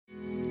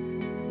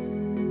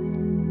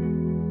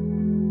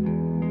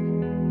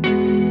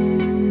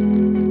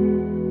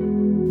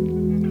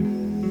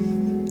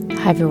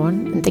Hi,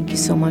 everyone, and thank you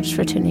so much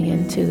for tuning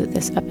in to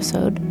this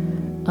episode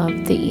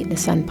of the Eat and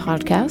Ascend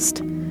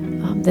podcast.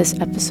 This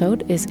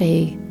episode is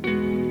a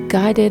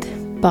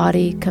guided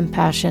body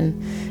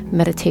compassion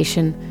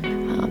meditation.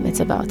 It's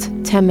about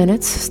 10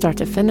 minutes, start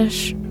to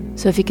finish.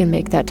 So if you can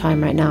make that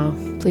time right now,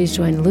 please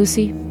join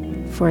Lucy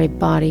for a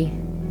body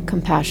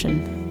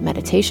compassion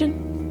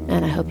meditation,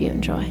 and I hope you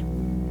enjoy.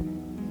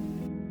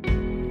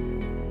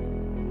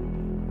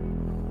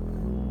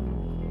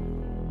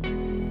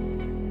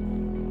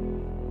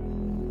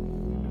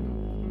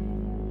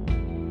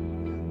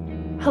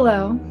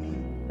 Hello,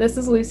 this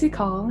is Lucy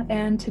Call,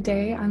 and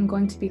today I'm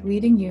going to be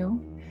leading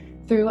you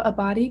through a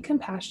body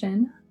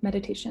compassion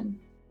meditation.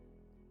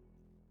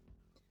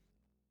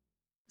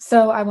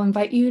 So I will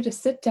invite you to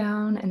sit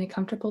down in a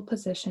comfortable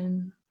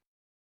position,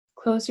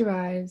 close your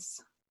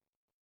eyes,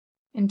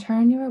 and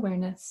turn your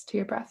awareness to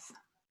your breath.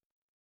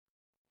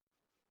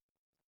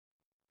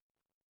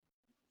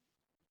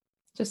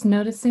 Just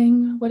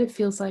noticing what it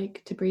feels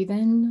like to breathe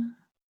in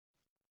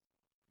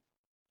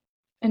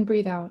and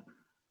breathe out.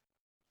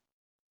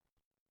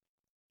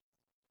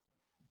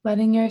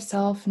 Letting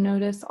yourself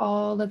notice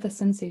all of the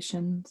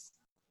sensations.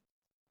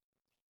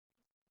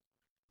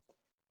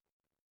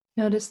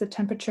 Notice the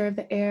temperature of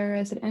the air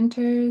as it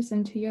enters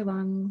into your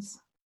lungs,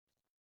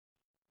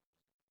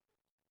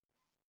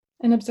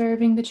 and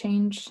observing the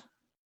change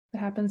that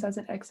happens as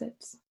it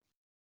exits.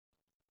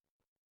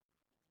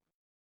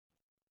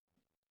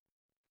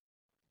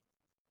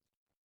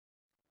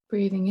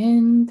 Breathing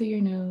in through your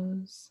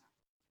nose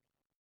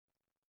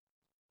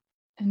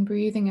and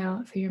breathing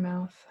out through your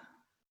mouth.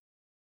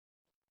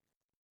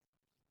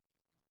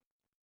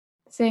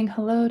 Saying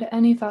hello to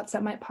any thoughts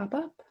that might pop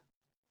up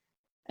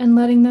and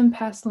letting them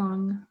pass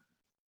along,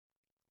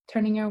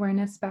 turning your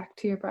awareness back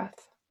to your breath.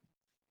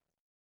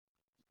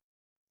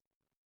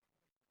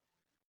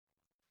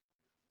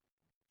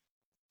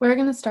 We're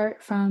going to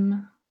start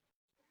from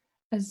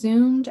a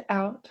zoomed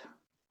out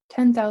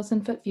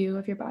 10,000 foot view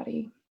of your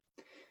body.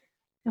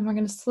 And we're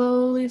going to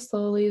slowly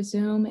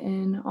zoom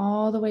in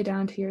all the way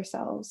down to your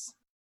cells.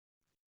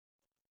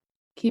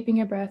 Keeping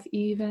your breath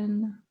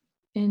even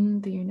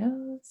in through your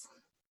nose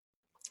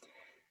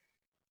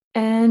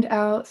and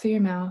out through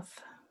your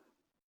mouth.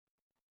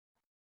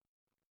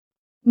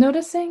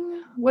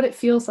 Noticing what it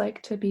feels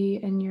like to be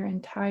in your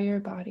entire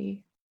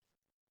body.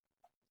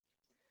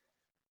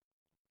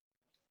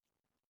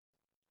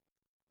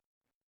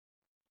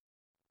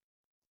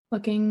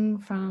 Looking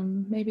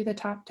from maybe the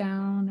top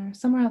down or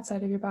somewhere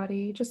outside of your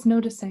body, just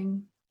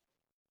noticing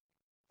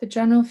the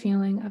general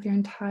feeling of your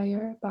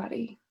entire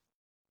body.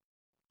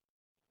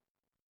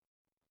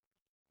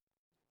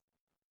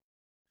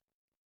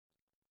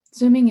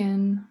 Zooming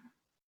in,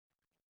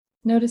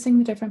 noticing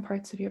the different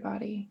parts of your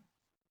body.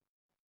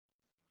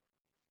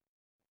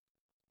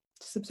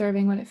 Just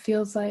observing what it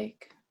feels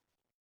like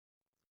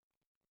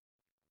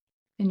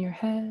in your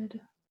head,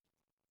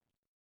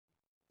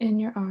 in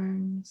your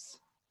arms,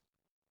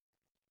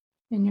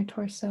 in your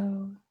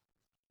torso,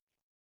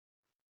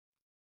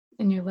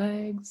 in your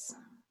legs,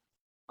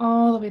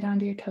 all the way down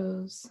to your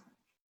toes.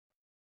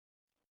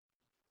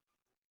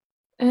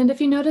 And if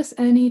you notice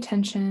any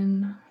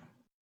tension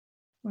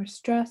or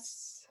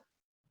stress,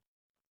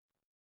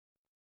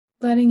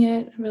 letting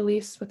it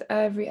release with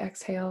every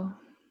exhale.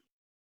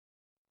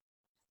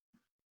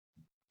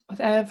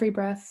 With every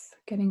breath,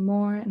 getting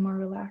more and more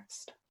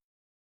relaxed.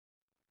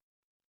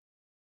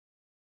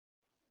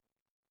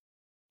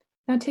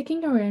 Now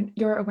taking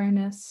your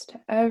awareness to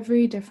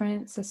every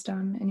different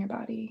system in your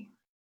body.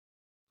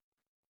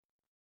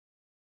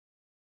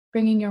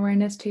 Bringing your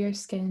awareness to your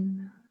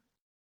skin.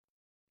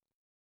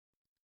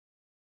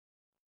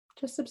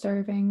 Just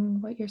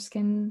observing what your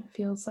skin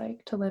feels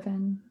like to live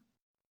in.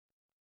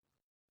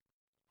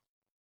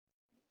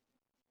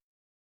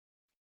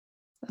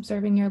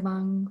 Observing your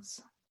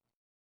lungs.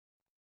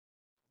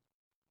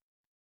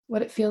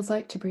 What it feels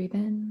like to breathe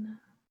in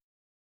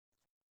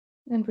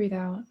and breathe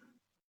out.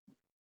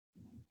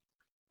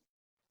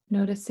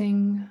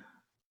 Noticing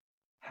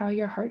how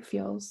your heart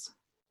feels.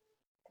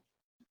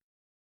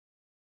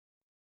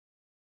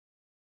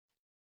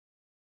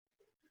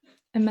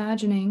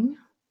 Imagining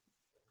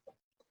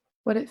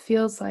what it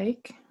feels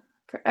like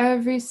for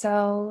every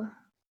cell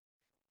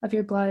of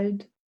your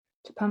blood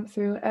to pump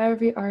through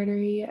every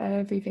artery,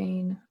 every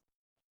vein.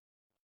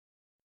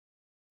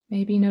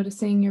 Maybe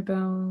noticing your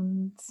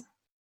bones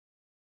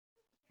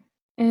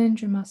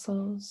and your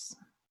muscles.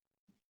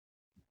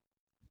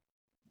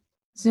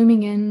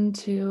 Zooming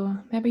into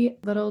maybe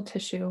little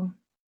tissue.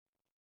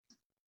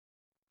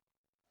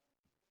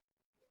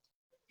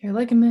 Your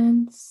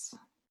ligaments,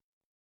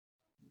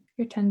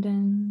 your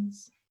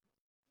tendons.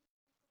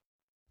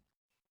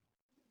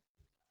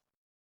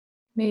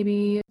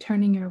 Maybe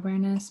turning your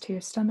awareness to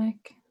your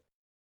stomach.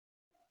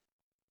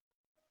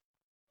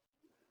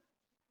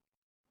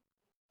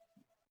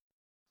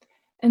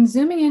 And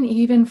zooming in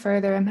even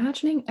further,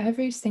 imagining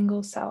every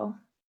single cell.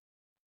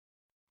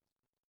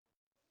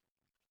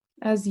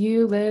 As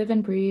you live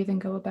and breathe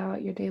and go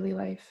about your daily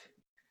life,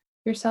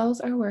 your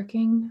cells are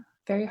working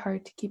very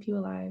hard to keep you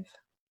alive.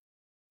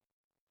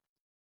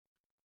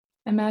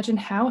 Imagine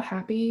how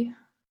happy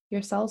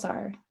your cells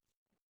are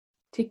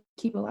to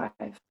keep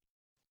alive.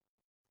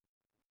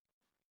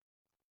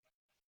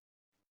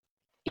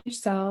 Each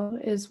cell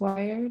is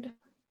wired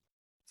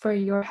for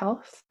your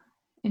health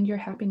and your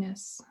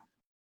happiness.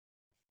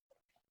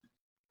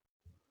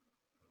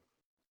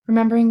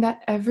 Remembering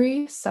that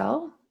every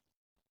cell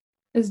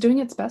is doing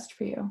its best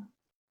for you.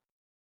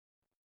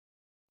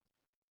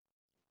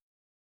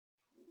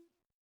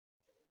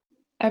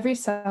 Every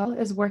cell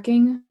is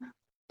working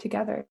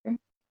together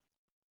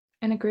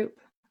in a group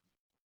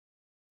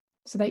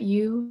so that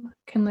you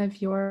can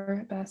live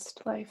your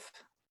best life.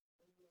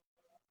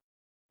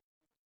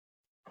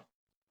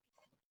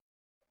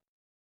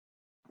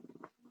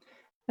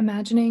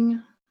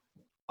 Imagining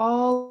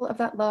all of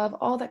that love,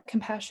 all that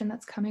compassion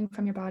that's coming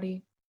from your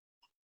body.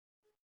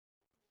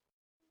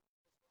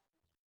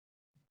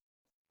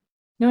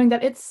 Knowing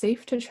that it's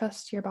safe to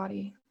trust your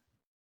body.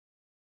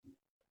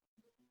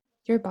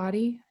 Your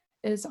body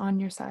is on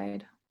your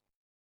side.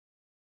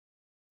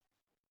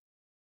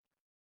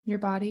 Your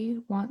body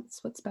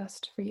wants what's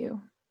best for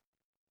you.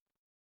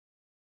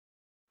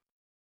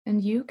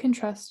 And you can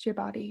trust your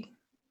body.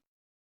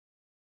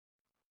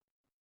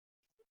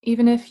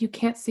 Even if you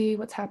can't see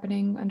what's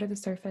happening under the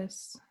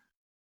surface.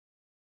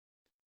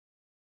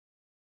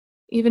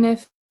 Even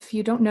if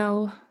you don't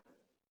know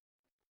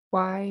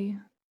why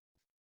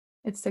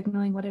it's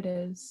signaling what it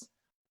is.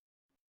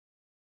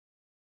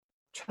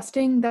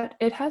 Trusting that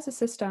it has a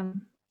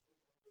system.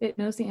 It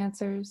knows the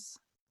answers.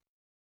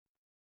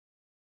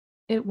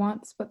 It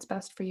wants what's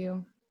best for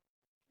you.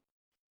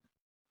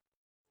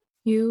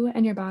 You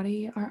and your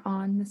body are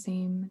on the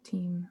same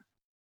team.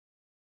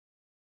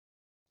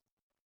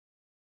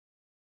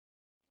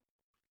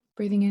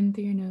 Breathing in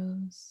through your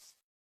nose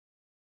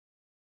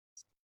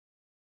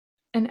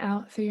and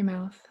out through your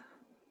mouth.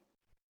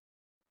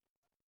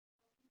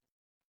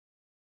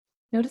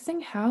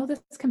 Noticing how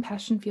this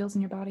compassion feels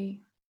in your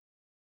body.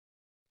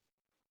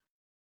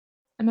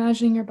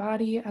 Imagining your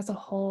body as a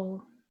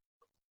whole,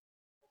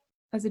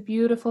 as a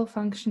beautiful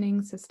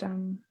functioning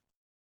system.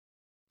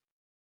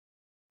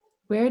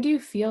 Where do you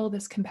feel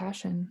this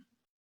compassion?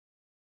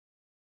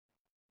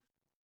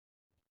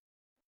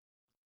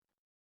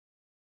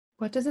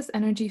 What does this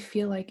energy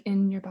feel like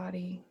in your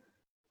body?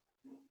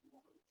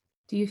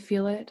 Do you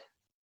feel it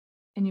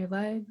in your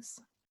legs?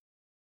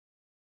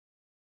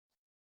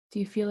 Do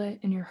you feel it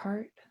in your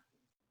heart?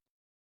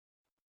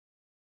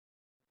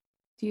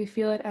 Do you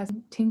feel it as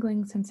a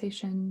tingling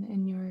sensation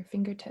in your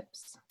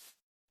fingertips?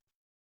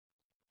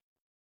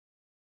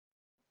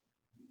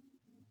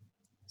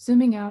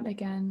 Zooming out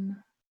again,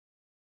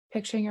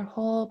 picturing your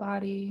whole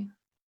body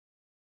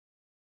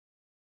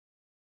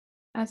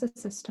as a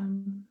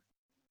system,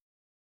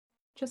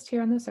 just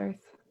here on this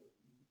earth,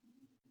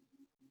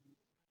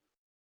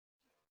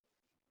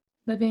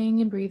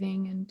 living and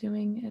breathing and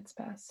doing its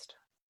best.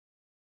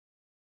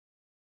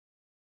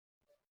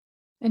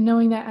 And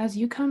knowing that as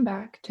you come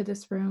back to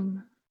this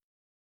room,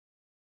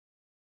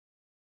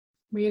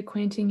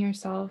 reacquainting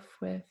yourself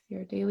with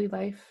your daily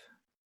life,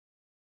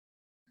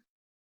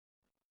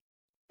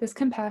 this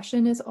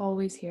compassion is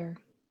always here.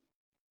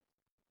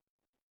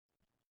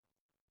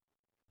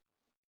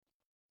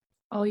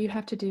 All you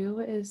have to do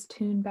is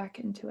tune back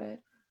into it.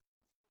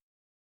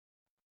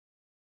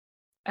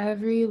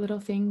 Every little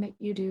thing that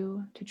you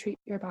do to treat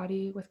your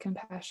body with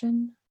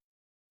compassion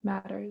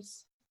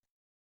matters.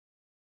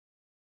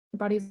 Your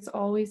body is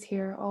always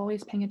here,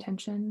 always paying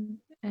attention,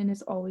 and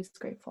is always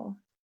grateful.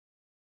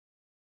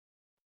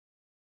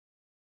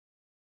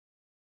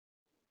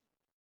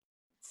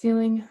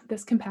 Sealing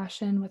this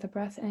compassion with a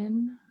breath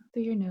in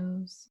through your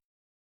nose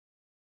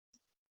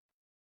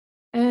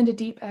and a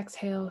deep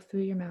exhale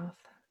through your mouth.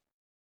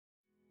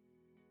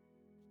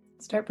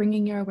 Start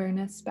bringing your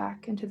awareness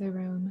back into the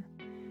room,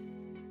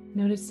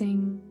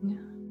 noticing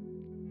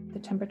the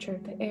temperature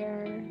of the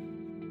air,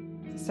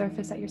 the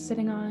surface that you're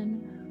sitting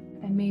on,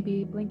 and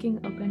maybe blinking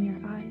open your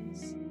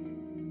eyes.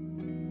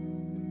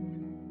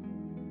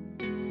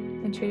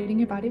 And treating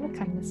your body with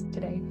kindness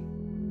today.